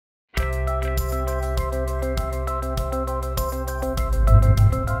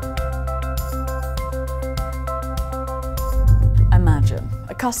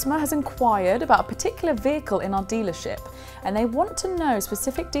customer has inquired about a particular vehicle in our dealership and they want to know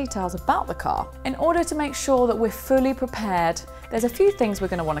specific details about the car. In order to make sure that we're fully prepared, there's a few things we're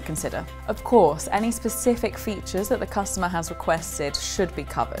going to want to consider. Of course, any specific features that the customer has requested should be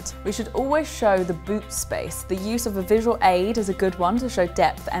covered. We should always show the boot space. The use of a visual aid is a good one to show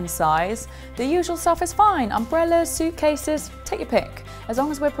depth and size. The usual stuff is fine. Umbrellas, suitcases, take your pick, as long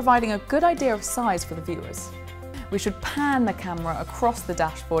as we're providing a good idea of size for the viewers. We should pan the camera across the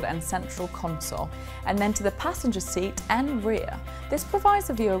dashboard and central console, and then to the passenger seat and rear. This provides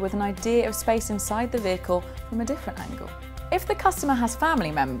the viewer with an idea of space inside the vehicle from a different angle. If the customer has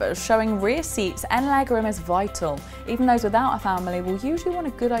family members, showing rear seats and legroom is vital. Even those without a family will usually want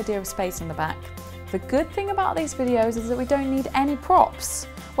a good idea of space in the back. The good thing about these videos is that we don't need any props.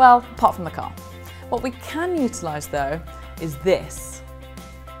 Well, apart from the car. What we can utilise though is this.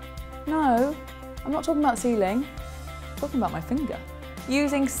 No, I'm not talking about the ceiling. Talking about my finger.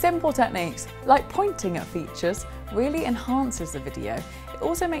 Using simple techniques like pointing at features really enhances the video. It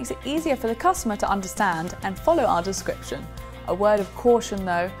also makes it easier for the customer to understand and follow our description. A word of caution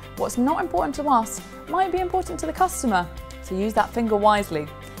though, what's not important to us might be important to the customer, so use that finger wisely.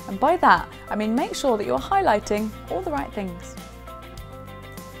 And by that, I mean make sure that you're highlighting all the right things.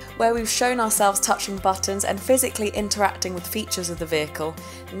 Where we've shown ourselves touching buttons and physically interacting with features of the vehicle,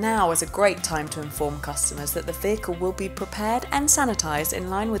 now is a great time to inform customers that the vehicle will be prepared and sanitised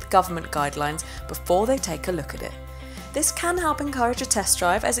in line with government guidelines before they take a look at it. This can help encourage a test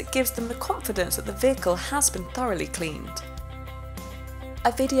drive as it gives them the confidence that the vehicle has been thoroughly cleaned.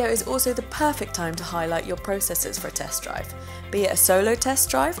 A video is also the perfect time to highlight your processes for a test drive, be it a solo test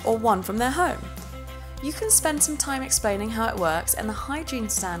drive or one from their home. You can spend some time explaining how it works and the hygiene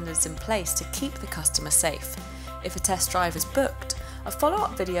standards in place to keep the customer safe. If a test drive is booked, a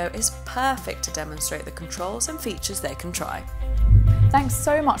follow-up video is perfect to demonstrate the controls and features they can try. Thanks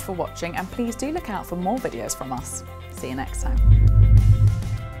so much for watching, and please do look out for more videos from us. See you next time.